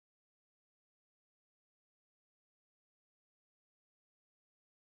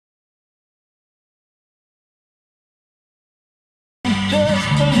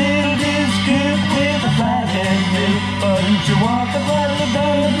She walked up right the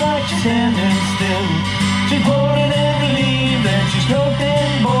door, looked like she's standing still. She boarded every leaf that she stroked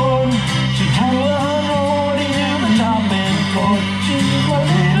and bored. She handled 140 to the top and floor. She's my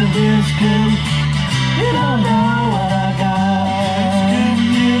little biscuit. You don't know what I got.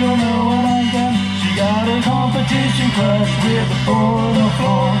 You don't know what I got. She got a competition crush with a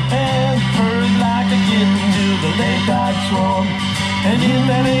 4-on-4 and purrs like a kitten to the late night swarm. And if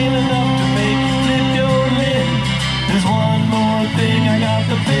that ain't enough to make you flip your lid, there's one more thing. I got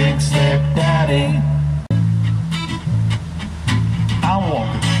the big stepdaddy. I'm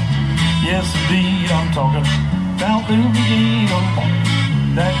walking, yes indeed I'm talking, down through the gate I'm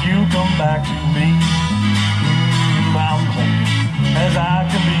walking, that you come back to me. I'm hoping, as I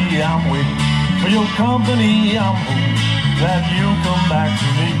can be, I'm waiting for your company. I'm hoping that you come back to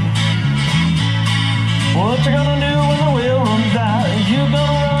me. What you gonna do when the well runs out? You gonna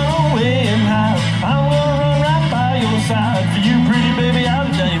run away and hide? I'm gonna run right by your side. For you, pretty baby, I'll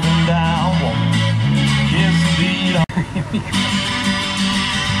even die. I'm walking, yes indeed I'm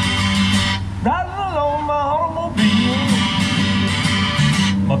riding along my automobile,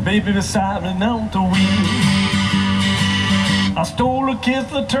 my baby beside me on the wheel. I stole a kiss,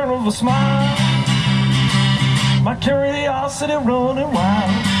 the turn of a smile, my curiosity running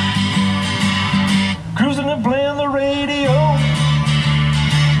wild, cruising and playing the radio,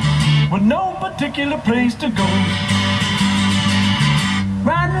 with no particular place to go.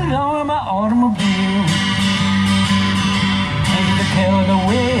 Riding along in my automobile, and to tell the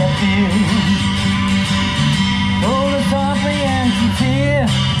way I feel. Roll it softly and sincere,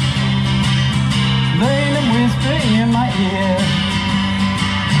 laying them whisper in my ear.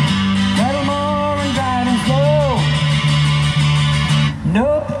 Rattle more and driving slow, no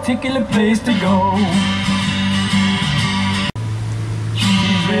particular place to go.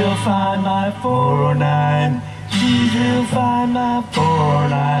 She's real fine, my 409. She's real fine, my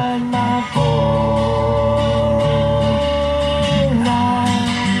 409, my 409.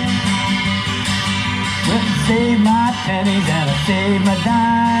 Well, I save my pennies and I save my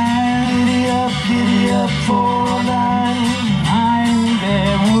dime. Giddy up, 409.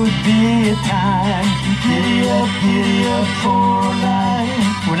 There would be a time. Giddy up, 409.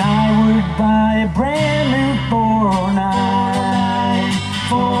 When I would buy a brand new 409.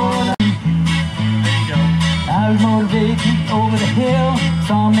 409. I was motivated over the hill,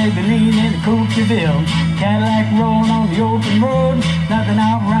 saw Maybelline in Cookeville. Cadillac rolling on the open road, nothing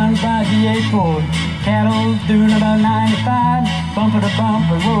outruns by the Ford. Cattle doing about 95, bumper to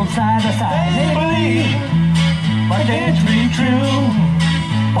bumper, roll side to side. Maybelline, why can't you be true?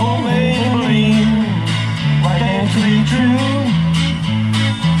 Oh Maybelline, why can't you be true?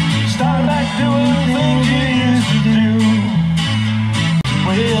 Start back doing things you used to do.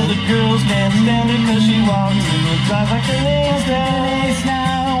 Well, the girls can't stand it cause she walks and drives like an ace now. Ace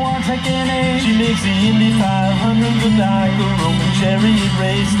now, walks like an ace. She makes the Indy 500 look like a Roman chariot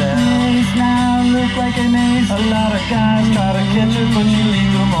race now. Ace now, look like an ace. A lot of guys try to catch her, but she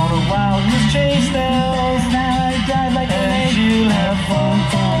leaves them on a wildest chase now. Ace now, drives like an ace. And she'll have fun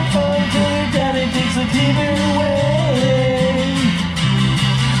till her daddy takes the TV away.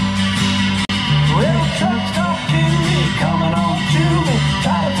 Well, truck stop kidding me, coming on to me.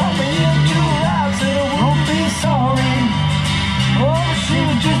 Try to talk me into a ride, said I won't be sorry. Oh, she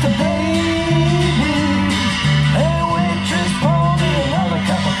was just a baby. Hey, waitress, pour me another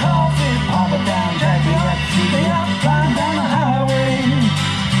cup of coffee. Palm it down, jack me up, shoot me up, flying down the highway.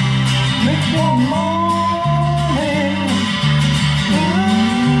 Next one morning, ooh,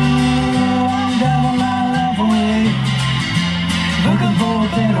 I'm driving my life away, looking for a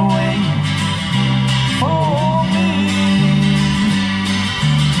better way for me.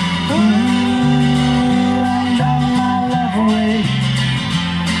 Ooh, I'm driving my life away,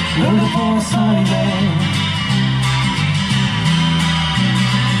 looking for a sunny day.